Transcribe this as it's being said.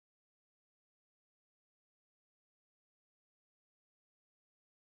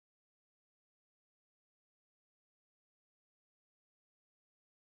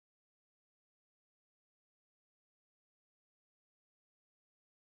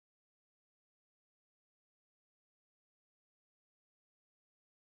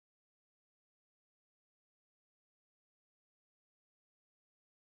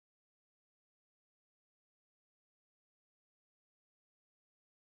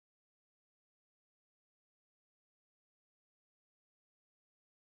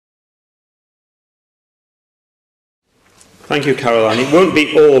Thank you, Caroline. It won't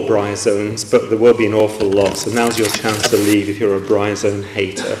be all bryozoans, but there will be an awful lot. So now's your chance to leave if you're a bryozoan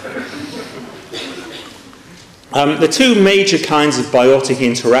hater. The two major kinds of biotic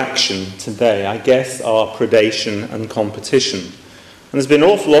interaction today, I guess, are predation and competition. And there's been an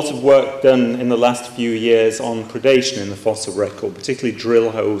awful lot of work done in the last few years on predation in the fossil record, particularly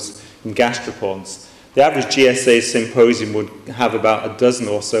drill holes in gastropods. The average GSA symposium would have about a dozen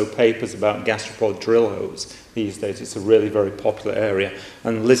or so papers about gastropod drill holes these days. It's a really very popular area.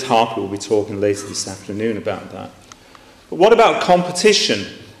 And Liz Harper will be talking later this afternoon about that. But what about competition?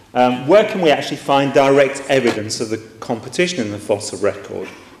 Where can we actually find direct evidence of the competition in the fossil record?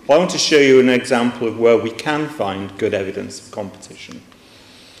 Well, I want to show you an example of where we can find good evidence of competition.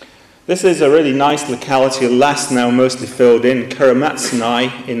 This is a really nice locality, alas now mostly filled in,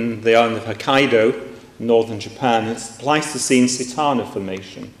 Kuramatsunai in the island of Hokkaido, northern Japan. It's Pleistocene Sitana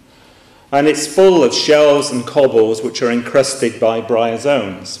Formation. And it's full of shells and cobbles which are encrusted by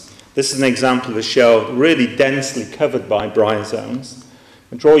bryozoans. This is an example of a shell really densely covered by bryozoans.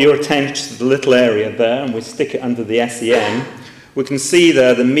 I draw your attention to the little area there, and we stick it under the SEM. We can see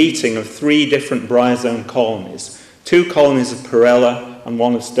there the meeting of three different bryozoan colonies, two colonies of Parella and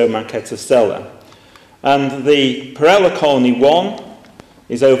one of Stomacetacella. And the Parella colony 1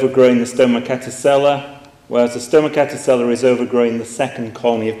 is overgrowing the Stomacetacella, whereas the Stomacetacella is overgrowing the second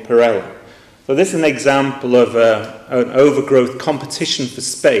colony of Parella. So this is an example of an overgrowth competition for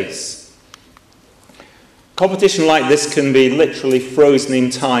space. Competition like this can be literally frozen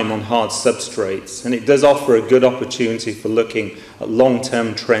in time on hard substrates, and it does offer a good opportunity for looking at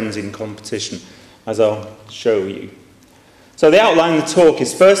long-term trends in competition, as I'll show you. So the outline of the talk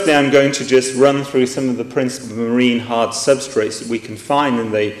is, firstly, I'm going to just run through some of the principal marine hard substrates that we can find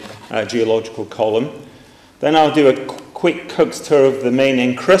in the geological column. Then I'll do a quick cook's tour of the main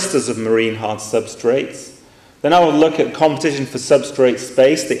encrusters of marine hard substrates. Then I will look at competition for substrate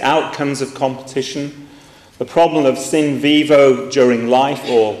space, the outcomes of competition, the problem of syn vivo during life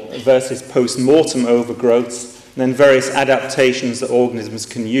or versus post-mortem overgrowths, and then various adaptations that organisms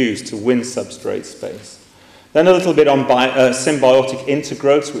can use to win substrate space. Then a little bit on symbiotic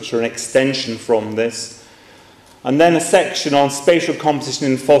intergrowths, which are an extension from this. And then a section on spatial competition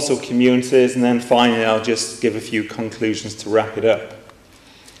in fossil communities, and then finally I'll just give a few conclusions to wrap it up.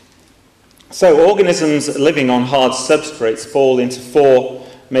 So organisms living on hard substrates fall into four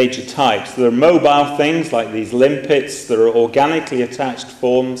major types. There are mobile things like these limpets. There are organically attached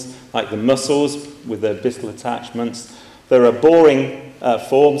forms like the mussels with their distal attachments. There are boring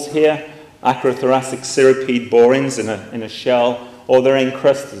forms here, acrothoracic cirripede borings in a shell, or they're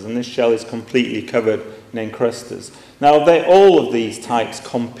encrusters, and this shell is completely covered in encrusters. Now, all of these types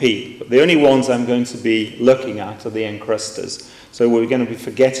compete, but the only ones I'm going to be looking at are the encrusters. So we're going to be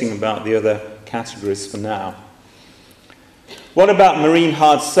forgetting about the other categories for now. What about marine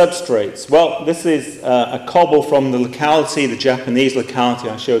hard substrates? Well, this is a cobble from the locality, the Japanese locality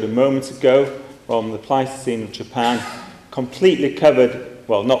I showed a moment ago, from the Pleistocene of Japan, completely covered,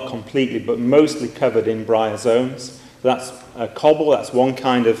 well, not completely, but mostly covered in bryozoans. That's a cobble, that's one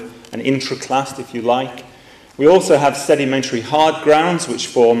kind of an intraclast, if you like. We also have sedimentary hard grounds, which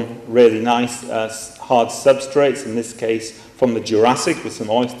form really nice hard substrates, in this case from the Jurassic, with some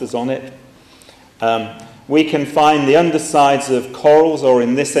oysters on it. We can find the undersides of corals, or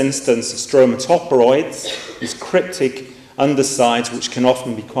in this instance, stromatoporoids, these cryptic undersides, which can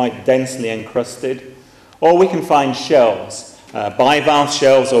often be quite densely encrusted. Or we can find shells. Bivalve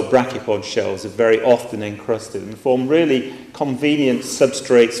shells or brachipod shells are very often encrusted and form really convenient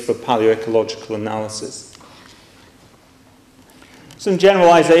substrates for paleoecological analysis. Some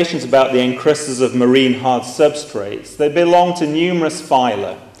generalizations about the encrusters of marine hard substrates. They belong to numerous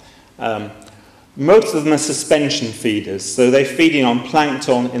phyla. Most of them are suspension feeders, so they're feeding on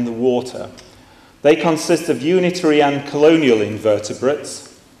plankton in the water. They consist of unitary and colonial invertebrates.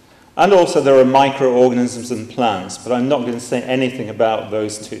 And also there are microorganisms and plants, but I'm not going to say anything about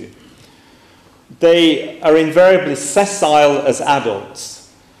those two. They are invariably sessile as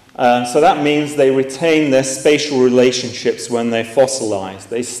adults. So that means they retain their spatial relationships when they're fossilized.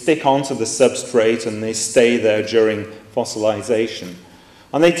 They stick onto the substrate and they stay there during fossilization.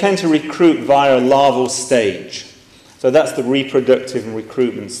 And they tend to recruit via a larval stage. So that's the reproductive and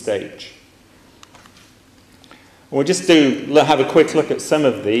recruitment stage. We'll just have a quick look at some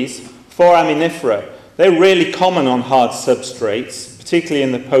of these. Foraminifera, they're really common on hard substrates, particularly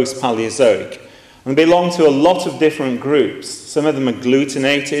in the post-Paleozoic, and belong to a lot of different groups. Some of them are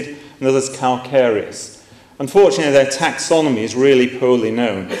agglutinated and others calcareous. Unfortunately, their taxonomy is really poorly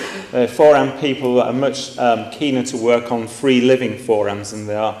known. Foram people are much keener to work on free-living forams than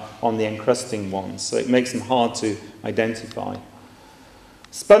they are on the encrusting ones, so it makes them hard to identify.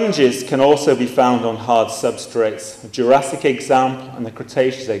 Sponges can also be found on hard substrates, a Jurassic example and a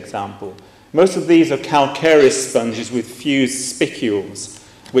Cretaceous example. Most of these are calcareous sponges with fused spicules,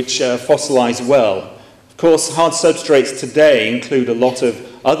 which fossilize well. Of course, hard substrates today include a lot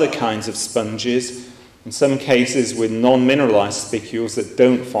of other kinds of sponges, in some cases with non-mineralized spicules that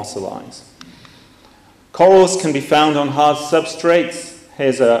don't fossilize. Corals can be found on hard substrates.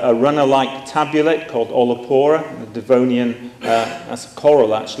 Here's a runner-like tabulate called Olopora, a Devonian, that's a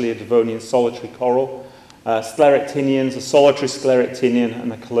coral actually, a Devonian solitary coral. Scleractinians, a solitary scleractinian,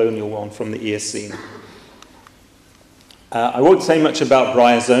 and a colonial one from the Eocene. I won't say much about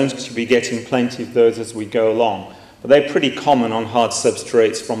bryozoans because you'll be getting plenty of those as we go along, but they're pretty common on hard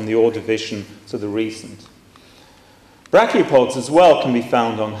substrates from the Ordovician to the recent. Brachiopods as well can be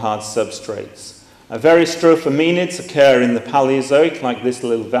found on hard substrates. Various strophomenids occur in the Paleozoic, like this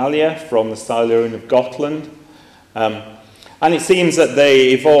little Valia from the Silurian of Gotland. And it seems that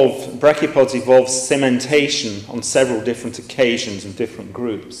brachiopods evolved cementation on several different occasions in different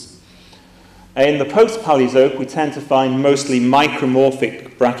groups. In the post-Paleozoic, we tend to find mostly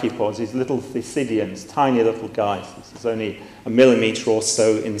micromorphic brachiopods, these little thesidians, tiny little guys. This is only a millimetre or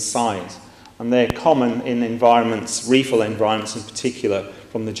so in size. And they're common in environments, reefal environments in particular,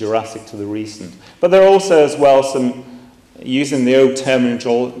 from the Jurassic to the recent. But there are also as well some, using the old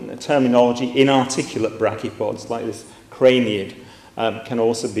terminology, inarticulate brachiopods, like this craniid, can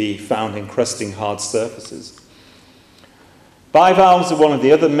also be found encrusting hard surfaces. Bivalves are one of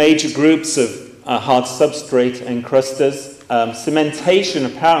the other major groups of hard substrate encrusters. Cementation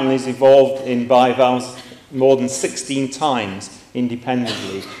apparently has evolved in bivalves more than 16 times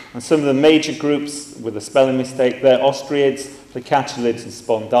independently. And some of the major groups, with a spelling mistake there, ostriids, plicatulids and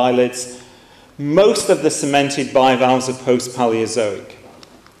spondylids. Most of the cemented bivalves are post-Paleozoic.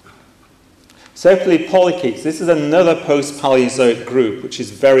 Serpulid polychaetes, this is another post-Paleozoic group which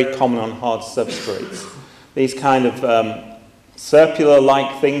is very common on hard substrates. These kind of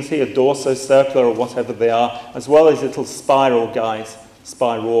circular-like things here, dorsocircular or whatever they are, as well as little spiral guys,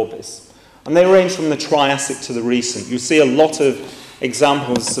 Spirorbis. And they range from the Triassic to the recent. You see a lot of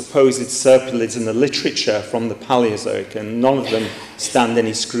examples of supposed serpulids in the literature from the Paleozoic, and none of them stand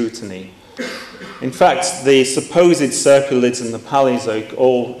any scrutiny. In fact, the supposed serpulids in the Paleozoic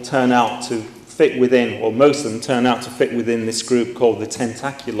all turn out to fit within, or most of them turn out to fit within this group called the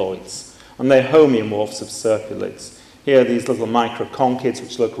tentaculoids, and they're homeomorphs of serpulids. Here are these little microconchids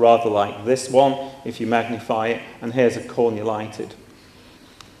which look rather like this one, if you magnify it, and here's a cornulitid.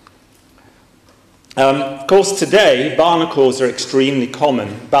 Of course, today, barnacles are extremely common.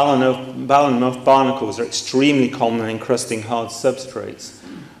 Balanoff barnacles are extremely common in encrusting hard substrates.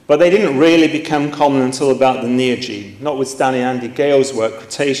 But they didn't really become common until about the Neogene. Notwithstanding Andy Gale's work,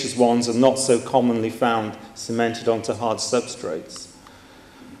 Cretaceous ones are not so commonly found cemented onto hard substrates.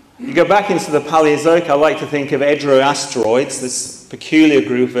 You go back into the Paleozoic, I like to think of edroasteroids, this peculiar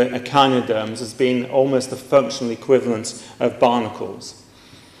group of echinoderms, as being almost the functional equivalent of barnacles.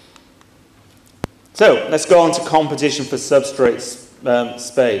 So, let's go on to competition for substrate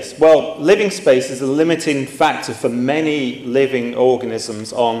space. Well, living space is a limiting factor for many living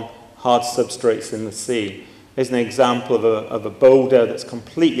organisms on hard substrates in the sea. Here's an example of a boulder that's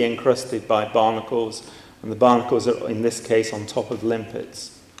completely encrusted by barnacles, and the barnacles are, in this case, on top of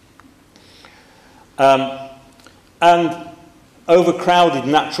limpets. And overcrowded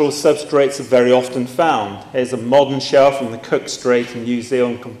natural substrates are very often found. Here's a modern shell from the Cook Strait in New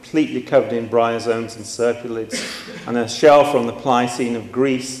Zealand, completely covered in bryozoans and serpulids, and a shell from the Pliocene of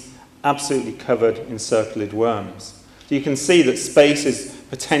Greece, absolutely covered in serpulid worms. So you can see that space is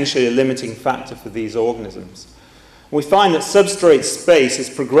potentially a limiting factor for these organisms. We find that substrate space is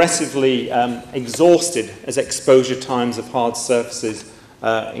progressively exhausted as exposure times of hard surfaces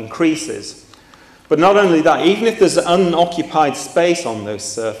increases. But not only that, even if there's unoccupied space on those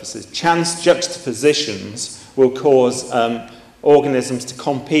surfaces, chance juxtapositions will cause organisms to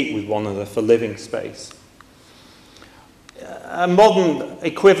compete with one another for living space. A modern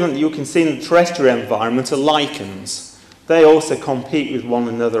equivalent you can see in the terrestrial environment are lichens. They also compete with one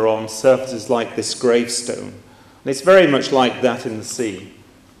another on surfaces like this gravestone. And it's very much like that in the sea.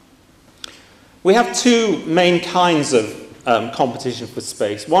 We have two main kinds of competition for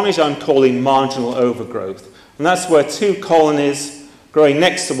space. One is I'm calling marginal overgrowth, and that's where two colonies growing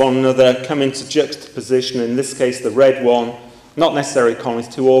next to one another come into juxtaposition. In this case, the red one, not necessarily colonies,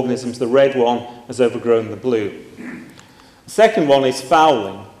 two organisms, the red one has overgrown the blue. The second one is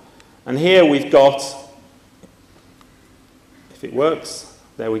fouling, and here we've got, if it works,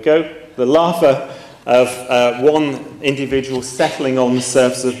 there we go, the larva of one individual settling on the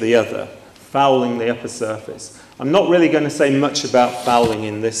surface of the other, fouling the upper surface. I'm not really going to say much about fouling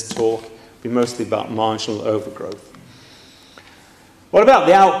in this talk. It'll be mostly about marginal overgrowth. What about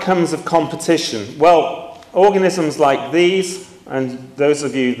the outcomes of competition? Well, organisms like these, and those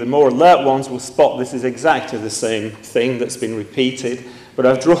of you, the more alert ones, will spot this is exactly the same thing that's been repeated, but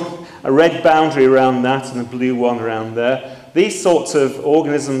I've drawn a red boundary around that and a blue one around there. These sorts of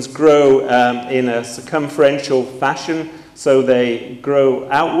organisms grow in a circumferential fashion, so they grow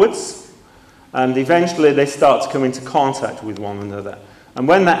outwards, and eventually they start to come into contact with one another. And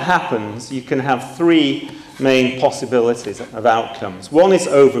when that happens, you can have three main possibilities of outcomes. One is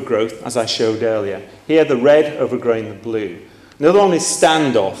overgrowth, as I showed earlier. Here, the red overgrowing the blue. Another one is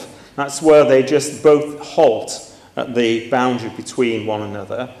standoff. That's where they just both halt at the boundary between one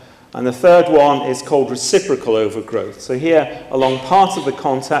another. And the third one is called reciprocal overgrowth. So here, along part of the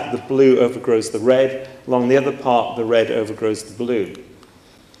contact, the blue overgrows the red. Along the other part, the red overgrows the blue.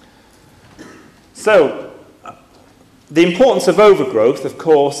 So, the importance of overgrowth, of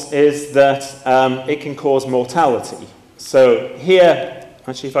course, is that it can cause mortality. So here,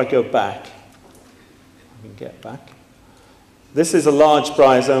 actually if I go back, I can get back. This is a large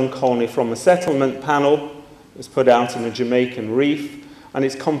bryozoan colony from a settlement panel. It was put out in a Jamaican reef. And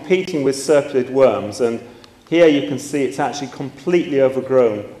it's competing with serpulid worms. And here you can see it's actually completely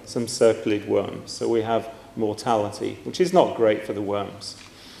overgrown some serpulid worms. So we have mortality, which is not great for the worms.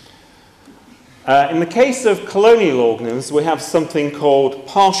 In the case of colonial organisms, we have something called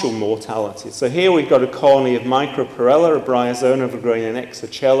partial mortality. So here we've got a colony of Microparella, a bryozoan overgrowing an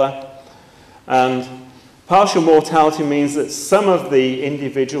Exochella. And partial mortality means that some of the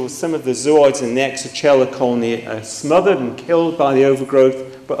individuals, some of the zooids in the Exochella colony are smothered and killed by the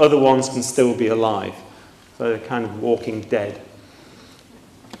overgrowth, but other ones can still be alive. So they're kind of walking dead.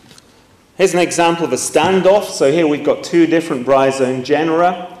 Here's an example of a standoff. So here we've got two different bryozoan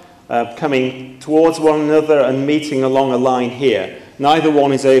genera coming towards one another and meeting along a line here. Neither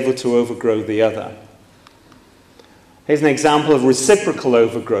one is able to overgrow the other. Here's an example of reciprocal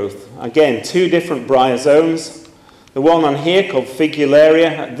overgrowth. Again, two different bryozoans. The one on here called Figularia,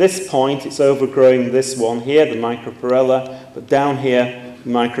 at this point it's overgrowing this one here, the Microparella, but down here the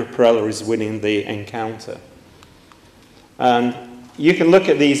Microparella is winning the encounter. And you can look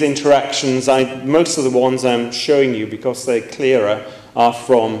at these interactions. Most of the ones I'm showing you, because they're clearer, are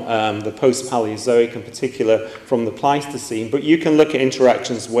from the post-Paleozoic, in particular from the Pleistocene, but you can look at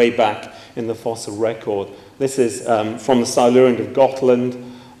interactions way back in the fossil record. This is from the Silurian of Gotland,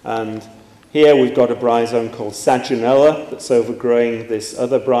 and here we've got a bryozoan called Saginella that's overgrowing this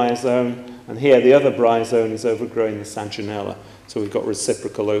other bryozoan, and here the other bryozoan is overgrowing the Saginella, so we've got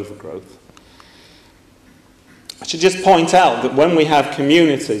reciprocal overgrowth. I should just point out that when we have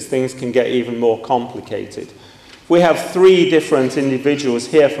communities, things can get even more complicated. We have three different individuals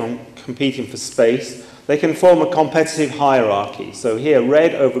here competing for space. They can form a competitive hierarchy. So here,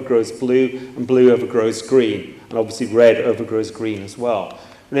 red overgrows blue, and blue overgrows green. And obviously, red overgrows green as well.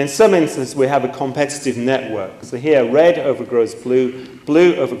 And in some instances, we have a competitive network. So here, red overgrows blue,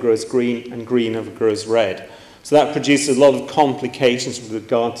 blue overgrows green, and green overgrows red. So that produces a lot of complications with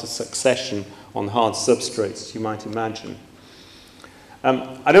regard to succession on hard substrates, as you might imagine.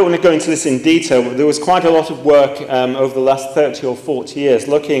 I don't want to go into this in detail, but there was quite a lot of work over the last 30 or 40 years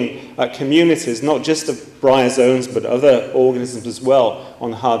looking at communities, not just of bryozoans, but other organisms as well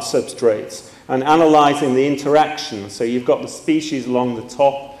on hard substrates, and analysing the interaction. So you've got the species along the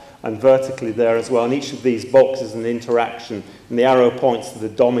top and vertically there as well, and each of these boxes is an interaction, and the arrow points to the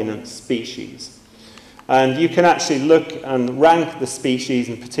dominant species. And you can actually look and rank the species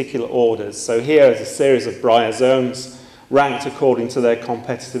in particular orders. So here is a series of bryozoans, ranked according to their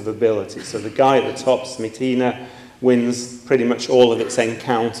competitive ability. So the guy at the top, Smitina, wins pretty much all of its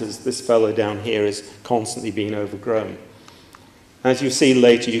encounters. This fellow down here is constantly being overgrown. As you see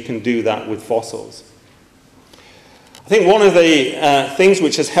later, you can do that with fossils. I think one of the things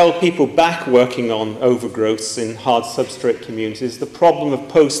which has held people back working on overgrowths in hard substrate communities is the problem of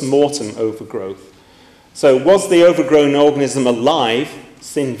post-mortem overgrowth. So was the overgrown organism alive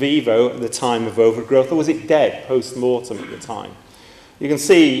in vivo at the time of overgrowth, or was it dead post-mortem at the time? You can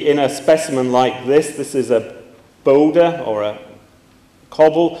see in a specimen like this, this is a boulder or a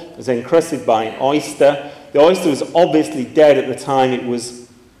cobble that was encrusted by an oyster. The oyster was obviously dead at the time it was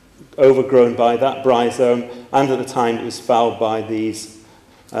overgrown by that bryozoan, and at the time it was fouled by these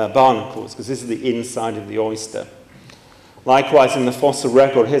barnacles, because this is the inside of the oyster. Likewise, in the fossil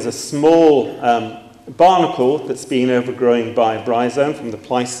record, here's a small barnacle that's been overgrown by a bryozoan from the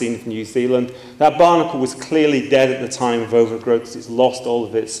Pleistocene of New Zealand. That barnacle was clearly dead at the time of overgrowth because it's lost all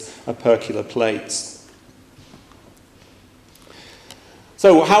of its opercular plates.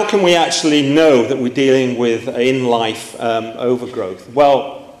 So how can we actually know that we're dealing with in-life overgrowth?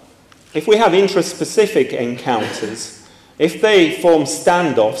 Well, if we have interest-specific encounters, if they form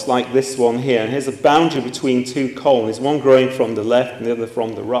standoffs like this one here, and here's a boundary between two colonies, one growing from the left and the other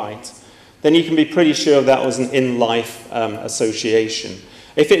from the right, then you can be pretty sure that was an in-life association.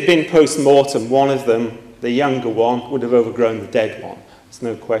 If it had been post-mortem, one of them, the younger one, would have overgrown the dead one. There's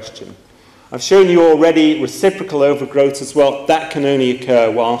no question. I've shown you already reciprocal overgrowth as well. That can only occur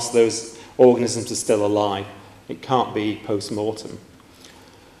whilst those organisms are still alive. It can't be post-mortem.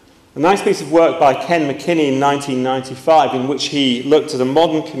 A nice piece of work by Ken McKinney in 1995 in which he looked at a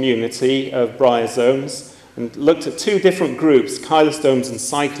modern community of bryozoans and looked at two different groups, chylostomes and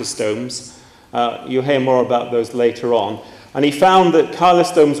cyclostomes. You'll hear more about those later on. And he found that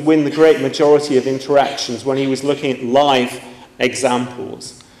chylostomes win the great majority of interactions when he was looking at live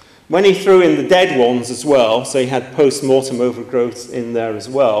examples. When he threw in the dead ones as well, so he had post-mortem overgrowths in there as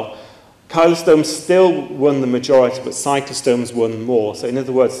well, chylostomes still won the majority, but cyclostomes won more. So in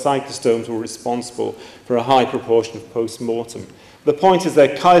other words, cyclostomes were responsible for a high proportion of post-mortem. The point is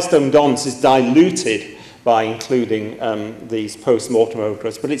that chylostome dominance is diluted by including these post-mortem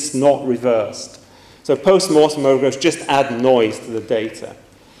overgrowths, but it's not reversed. So post-mortem overgrowths just add noise to the data.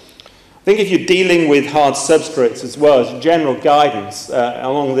 I think if you're dealing with hard substrates as well, as general guidance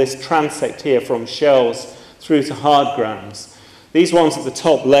along this transect here from shells through to hard grounds, these ones at the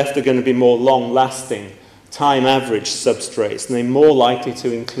top left are going to be more long-lasting, time-average substrates, and they're more likely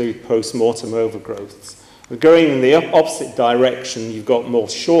to include post-mortem overgrowths. But going in the opposite direction, you've got more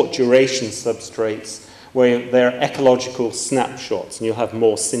short-duration substrates where they're ecological snapshots, and you'll have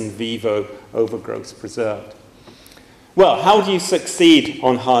more syn vivo overgrowths preserved. Well, how do you succeed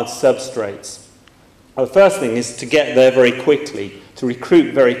on hard substrates? Well, the first thing is to get there very quickly, to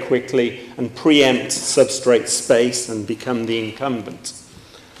recruit very quickly and preempt substrate space and become the incumbent.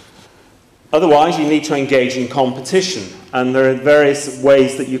 Otherwise, you need to engage in competition, and there are various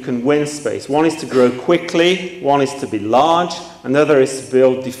ways that you can win space. One is to grow quickly, one is to be large, another is to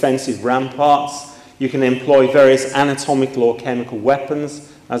build defensive ramparts. You can employ various anatomical or chemical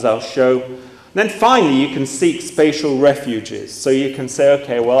weapons, as I'll show. Then finally, you can seek spatial refuges. So you can say,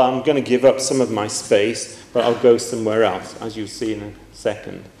 okay, well, I'm going to give up some of my space, but I'll go somewhere else, as you'll see in a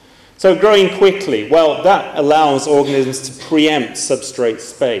second. So growing quickly, well, that allows organisms to preempt substrate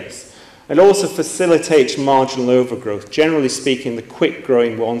space. It also facilitates marginal overgrowth. Generally speaking, the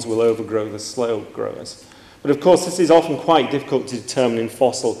quick-growing ones will overgrow the slow growers. But of course, this is often quite difficult to determine in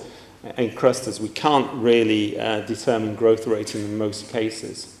fossil encrusters. We can't really determine growth rate in most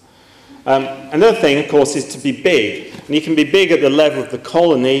cases. Another thing, of course, is to be big. And you can be big at the level of the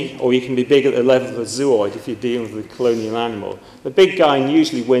colony, or you can be big at the level of the zooid if you're dealing with a colonial animal. The big guy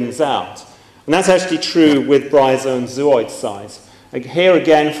usually wins out. And that's actually true with bryozoan zooid size. Here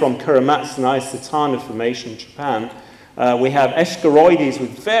again, from Kuramatsu Satana Formation in Japan, we have Escherichia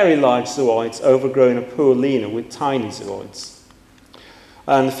with very large zooids overgrowing a Puolina with tiny zooids.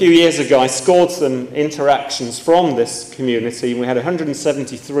 And a few years ago, I scored some interactions from this community. We had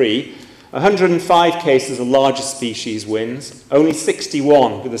 173. 105 cases of larger species wins, only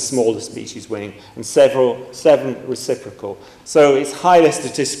 61 with a smaller species winning, and 7 reciprocal. So it's highly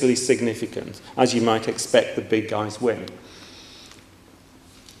statistically significant. As you might expect, the big guys win.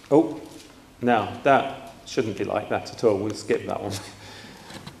 Oh, no, that shouldn't be like that at all. We'll skip that one.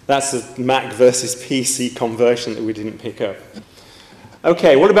 That's a Mac versus PC conversion that we didn't pick up.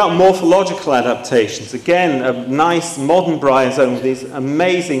 Okay, what about morphological adaptations? Again, a nice modern bryozoan with these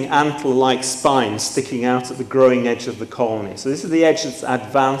amazing antler-like spines sticking out at the growing edge of the colony. So this is the edge that's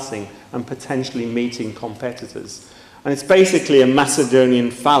advancing and potentially meeting competitors. And it's basically a Macedonian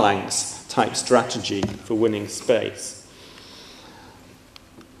phalanx type strategy for winning space.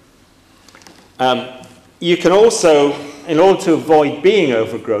 You can also, in order to avoid being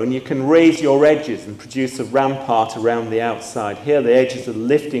overgrown, you can raise your edges and produce a rampart around the outside. Here the edges are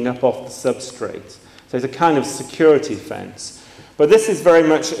lifting up off the substrate. So it's a kind of security fence. But this is very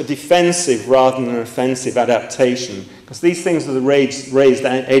much a defensive rather than an offensive adaptation, because these things with the raised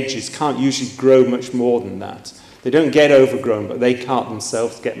edges can't usually grow much more than that. They don't get overgrown, but they can't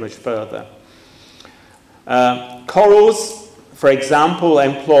themselves get much further. Corals, for example,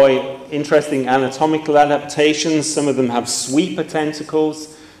 employ interesting anatomical adaptations. Some of them have sweeper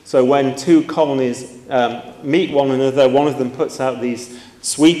tentacles. So when two colonies meet one another, one of them puts out these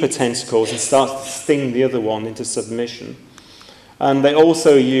sweeper tentacles and starts to sting the other one into submission. And they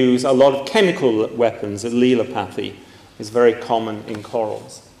also use a lot of chemical weapons. Allelopathy is very common in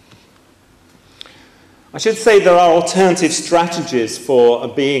corals. I should say there are alternative strategies for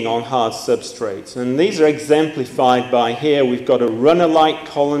being on hard substrates, and these are exemplified by here we've got a runner-like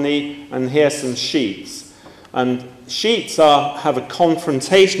colony, and here some sheets. And sheets have a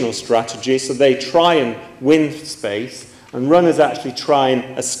confrontational strategy, so they try and win space, and runners actually try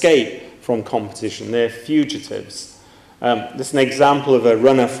and escape from competition. They're fugitives. This is an example of a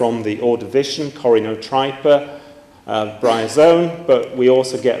runner from the Ordovician, Corinotripa, bryozoan, but we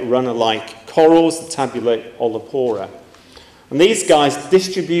also get runner-like corals, the tabulate Olopora. And these guys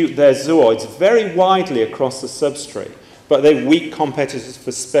distribute their zooids very widely across the substrate, but they're weak competitors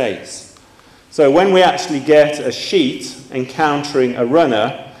for space. So when we actually get a sheet encountering a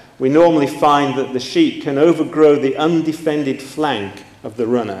runner, we normally find that the sheet can overgrow the undefended flank of the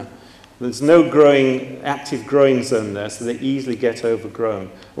runner. There's no active growing zone there, so they easily get overgrown.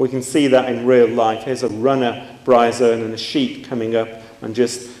 We can see that in real life. Here's a runner bryozoan and a sheet coming up and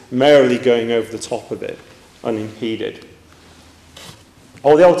just merrily going over the top of it, unimpeded.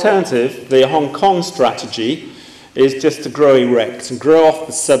 Or the alternative, the Hong Kong strategy, is just to grow erect and grow off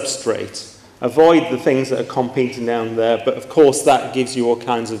the substrate. Avoid the things that are competing down there, but of course that gives you all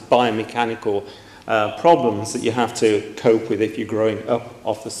kinds of biomechanical problems that you have to cope with if you're growing up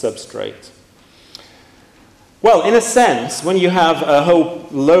off the substrate. Well, in a sense, when you have a whole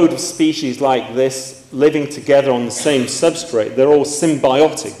load of species like this living together on the same substrate, they're all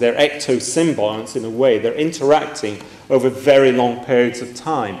symbiotic. They're ectosymbionts in a way. They're interacting over very long periods of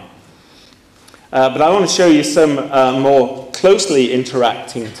time. But I want to show you some more closely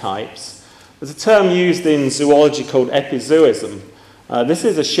interacting types. There's a term used in zoology called epizooism. This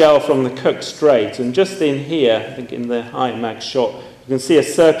is a shell from the Cook Strait, and just in here, I think in the high max shot, you can see a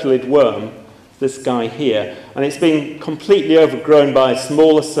serpulid worm, this guy here, and it's been completely overgrown by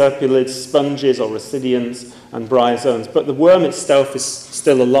smaller serpulids, sponges or residians and bryozoans, but the worm itself is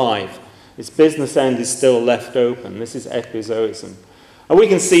still alive. Its business end is still left open. This is epizooism. And we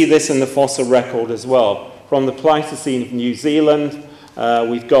can see this in the fossil record as well. From the Pleistocene of New Zealand,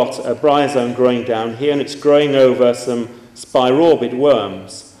 we've got a bryozoan growing down here, and it's growing over some spirorbid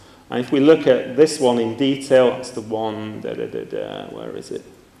worms. And if we look at this one in detail, that's the one, where is it?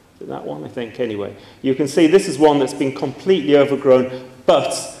 Is it that one, I think, anyway. You can see this is one that's been completely overgrown,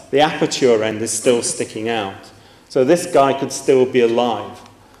 but the aperture end is still sticking out. So this guy could still be alive.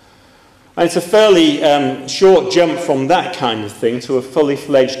 And it's a fairly short jump from that kind of thing to a fully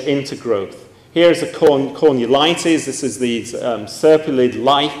fledged intergrowth. Here's a cornulites. This is these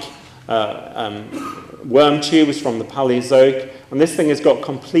serpulid-like worm tubes from the Paleozoic, and this thing has got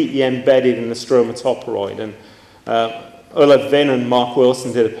completely embedded in the stromatoporoid. And Ulla Vinn and Mark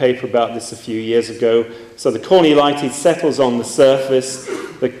Wilson did a paper about this a few years ago. So the cornulites settles on the surface,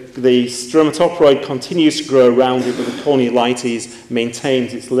 the stromatoporoid continues to grow around it, but the cornulites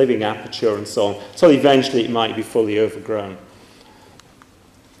maintains its living aperture and so on, until eventually it might be fully overgrown.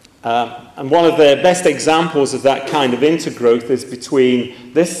 And one of the best examples of that kind of intergrowth is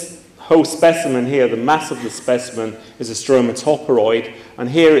between this whole specimen here. The mass of the specimen is a stromatoporoid, and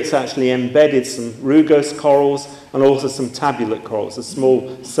here it's actually embedded some rugose corals and also some tabulate corals, the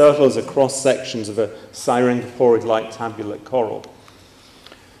small circles or cross-sections of a syringoporid-like tabulate coral.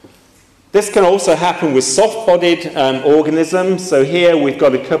 This can also happen with soft-bodied organisms. So here we've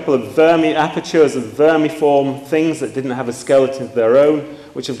got a couple of apertures of vermiform things that didn't have a skeleton of their own,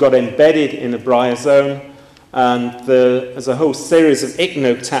 which have got embedded in a bryozoan. And there's a whole series of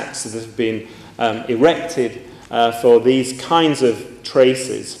ichnotaxa that have been erected for these kinds of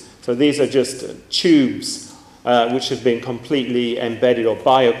traces. So these are just tubes which have been completely embedded or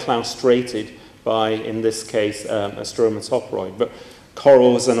bioclaustrated by, in this case, a stromatoporoid. But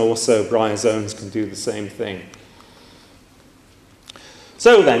corals and also bryozoans can do the same thing.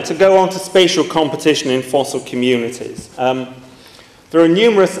 So then, to go on to spatial competition in fossil communities. There are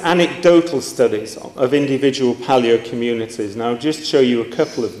numerous anecdotal studies of individual paleo communities, and I'll just show you a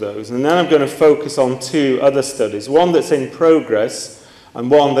couple of those. And then I'm going to focus on two other studies, one that's in progress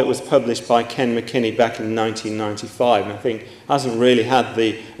and one that was published by Ken McKinney back in 1995, and I think hasn't really had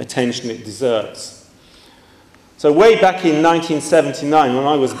the attention it deserves. So way back in 1979, when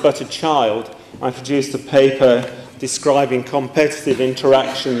I was but a child, I produced a paper describing competitive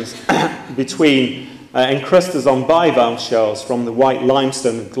interactions between encrusters on bivalve shells from the white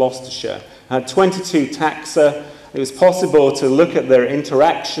limestone of Gloucestershire. I had 22 taxa. It was possible to look at their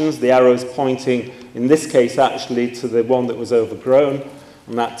interactions, the arrows pointing, in this case, actually, to the one that was overgrown.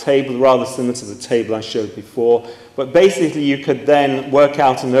 on that table, rather similar to the table I showed before. But basically, you could then work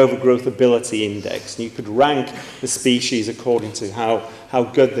out an overgrowth ability index, and you could rank the species according to how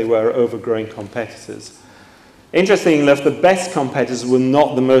good they were at overgrowing competitors. Interestingly enough, the best competitors were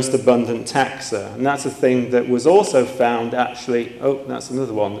not the most abundant taxa, and that's a thing that was also found actually, oh, that's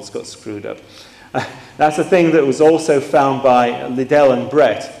another one that's got screwed up. That's a thing that was also found by Liddell and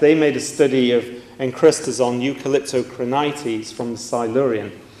Brett. They made a study of encrusters on Eucalyptocrinites from the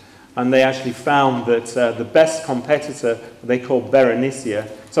Silurian, and they actually found that the best competitor, they called Berenicia,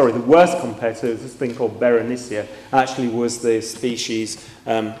 sorry, the worst competitor, this thing called Berenicia, actually was the species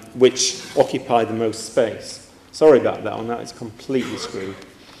which occupied the most space. Sorry about that one, that is completely screwed.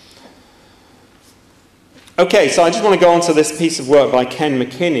 Okay, so I just want to go on to this piece of work by Ken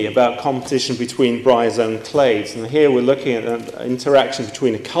McKinney about competition between bryozoan clades. And here we're looking at an interaction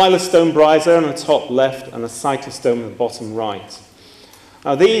between a chylostome bryozoan on the top left and a cyclostome on the bottom right.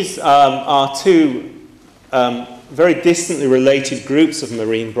 Now these are two very distantly related groups of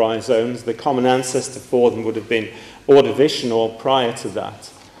marine bryozoans. The common ancestor for them would have been Ordovician or prior to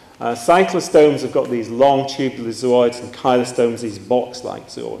that. Cyclostomes have got these long tubular zooids, and chylostomes these box-like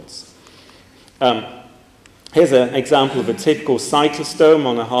zooids. Here's an example of a typical cyclostome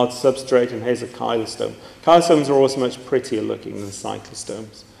on a hard substrate, and here's a chylostome. Chylostomes are always much prettier looking than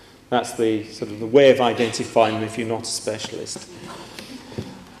cyclostomes. That's the sort of the way of identifying them if you're not a specialist.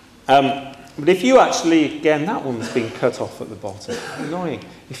 But if you actually, again, that one's been cut off at the bottom. Annoying.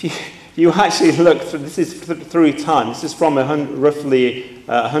 If you actually look through, this is through time. This is from roughly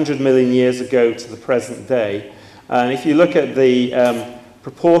 100 million years ago to the present day. And if you look at the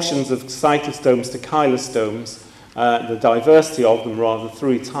proportions of cyclostomes to chylostomes, the diversity of them rather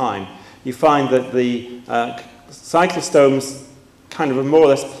through time, you find that the cyclostomes kind of more or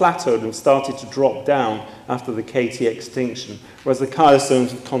less plateaued and started to drop down after the KT extinction, whereas the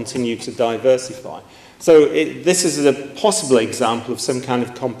chylostomes have continued to diversify. So this is a possible example of some kind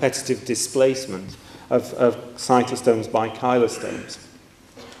of competitive displacement of cyclostomes by chylostomes.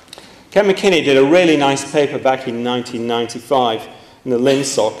 Ken McKinney did a really nice paper back in 1995 in the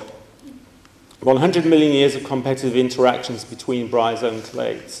LINSOC, 100 million years of competitive interactions between bryozoan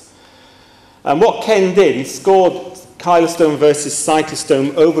clades. And what Ken did, he scored chylostome versus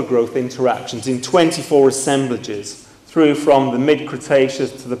cyclostome overgrowth interactions in 24 assemblages through from the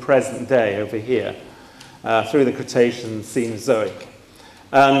mid-Cretaceous to the present day over here, through the Cretaceous and Cenozoic.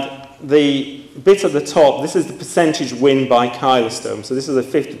 And the bit at the top, this is the percentage win by chylostome, so this is a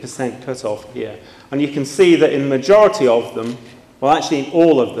 50% cutoff here. And you can see that in the majority of them, well actually in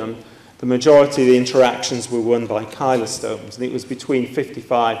all of them, the majority of the interactions were won by chylostomes, and it was between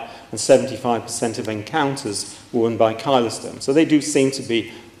 55 and 75% of encounters were won by chylostomes. So they do seem to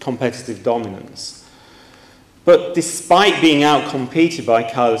be competitive dominance. But despite being outcompeted by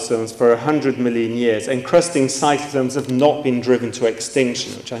chylostomes for 100 million years, encrusting cyclostomes have not been driven to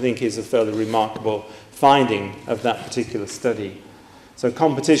extinction, which I think is a fairly remarkable finding of that particular study. So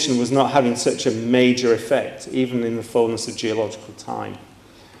competition was not having such a major effect, even in the fullness of geological time.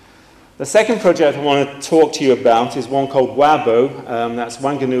 The second project I want to talk to you about is one called WABO, that's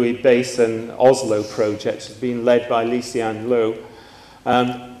Wanganui Basin Oslo project. It's been led by Lisian Low.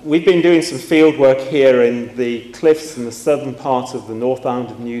 We've been doing some field work here in the cliffs in the southern part of the North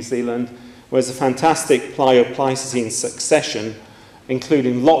Island of New Zealand, where there's a fantastic Paleopleistocene succession,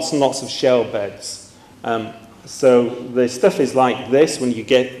 including lots and lots of shell beds. So the stuff is like this when you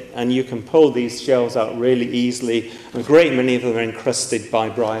get, and you can pull these shells out really easily, and a great many of them are encrusted by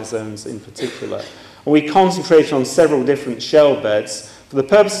bryozoans in particular. And we concentrated on several different shell beds. For the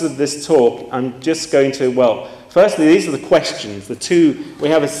purposes of this talk, I'm just going to, well, firstly, these are the questions. We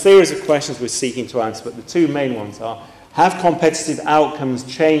have a series of questions we're seeking to answer, but the two main ones are, have competitive outcomes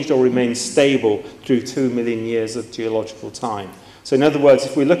changed or remained stable through 2 million years of geological time? So in other words,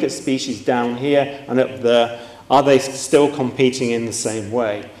 if we look at species down here and up there, are they still competing in the same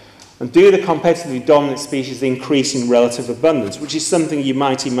way? And do the competitively dominant species increase in relative abundance, which is something you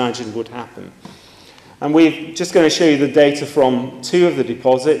might imagine would happen. And we're just going to show you the data from two of the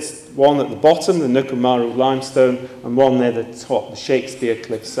deposits, one at the bottom, the Nukumaru limestone, and one near the top, the Shakespeare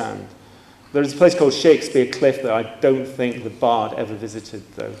Cliff sand. There is a place called Shakespeare Cliff that I don't think the Bard ever visited,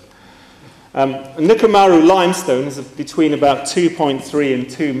 though. Nukumaru limestone is between about 2.3 and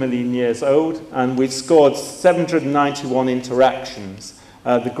 2 million years old, and we've scored 791 interactions.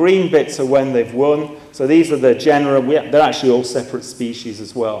 The green bits are when they've won, so these are the genera. They're actually all separate species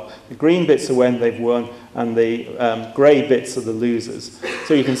as well. The green bits are when they've won, and the grey bits are the losers.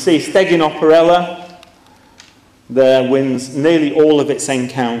 So you can see Steginoporella there wins nearly all of its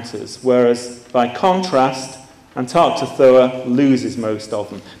encounters, whereas by contrast, Antarctothoa loses most of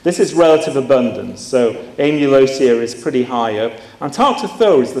them. This is relative abundance, so Amulosia is pretty high up.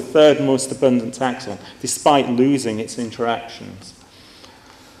 Antarctothoa is the third most abundant taxon, despite losing its interactions.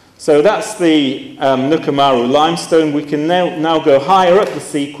 So that's the Nukumaru limestone. We can now go higher up the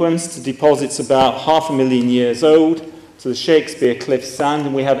sequence to deposits about 500,000 years old, to the Shakespeare Cliff sand,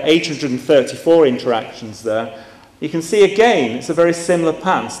 and we have 834 interactions there. You can see again, it's a very similar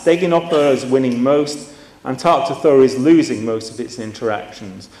pattern. Steganopera is winning most, Antarctothoa is losing most of its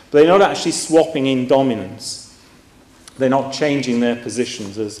interactions. But they're not actually swapping in dominance. They're not changing their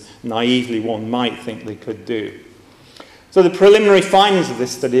positions as naively one might think they could do. So the preliminary findings of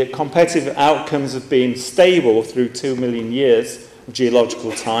this study are competitive outcomes have been stable through 2 million years of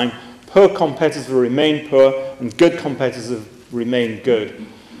geological time. Poor competitors have remained poor, and good competitors have remained good.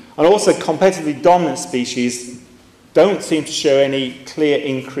 And also competitively dominant species don't seem to show any clear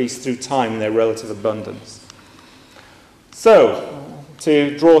increase through time in their relative abundance. So,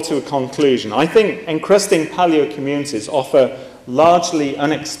 to draw to a conclusion, I think encrusting paleocommunities offer largely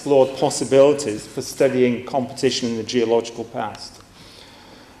unexplored possibilities for studying competition in the geological past.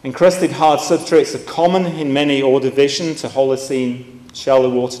 Encrusted hard substrates are common in many Ordovician to Holocene shallow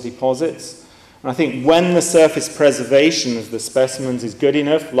water deposits. And I think when the surface preservation of the specimens is good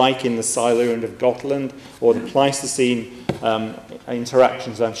enough, like in the Silurian of Gotland or the Pleistocene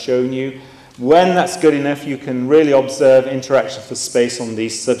interactions I've shown you, when that's good enough, you can really observe interaction for space on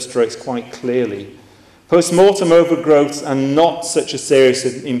these substrates quite clearly. Post-mortem overgrowths are not such a serious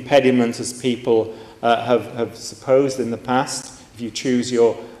impediment as people have supposed in the past, if you choose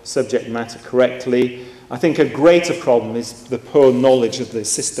your subject matter correctly. I think a greater problem is the poor knowledge of the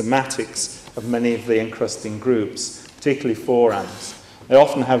systematics of many of the encrusting groups, particularly forams. They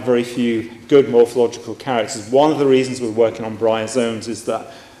often have very few good morphological characters. One of the reasons we're working on bryozoans is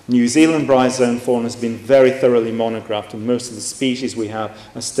that New Zealand bryozoan fauna has been very thoroughly monographed, and most of the species we have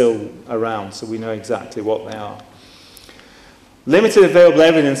are still around, so we know exactly what they are. Limited available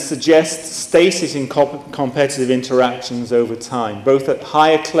evidence suggests stasis in competitive interactions over time, both at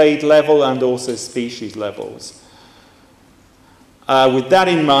higher clade level and also species levels. With that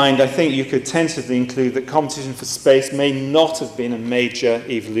in mind, I think you could tentatively include that competition for space may not have been a major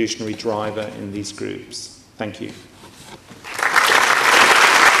evolutionary driver in these groups. Thank you.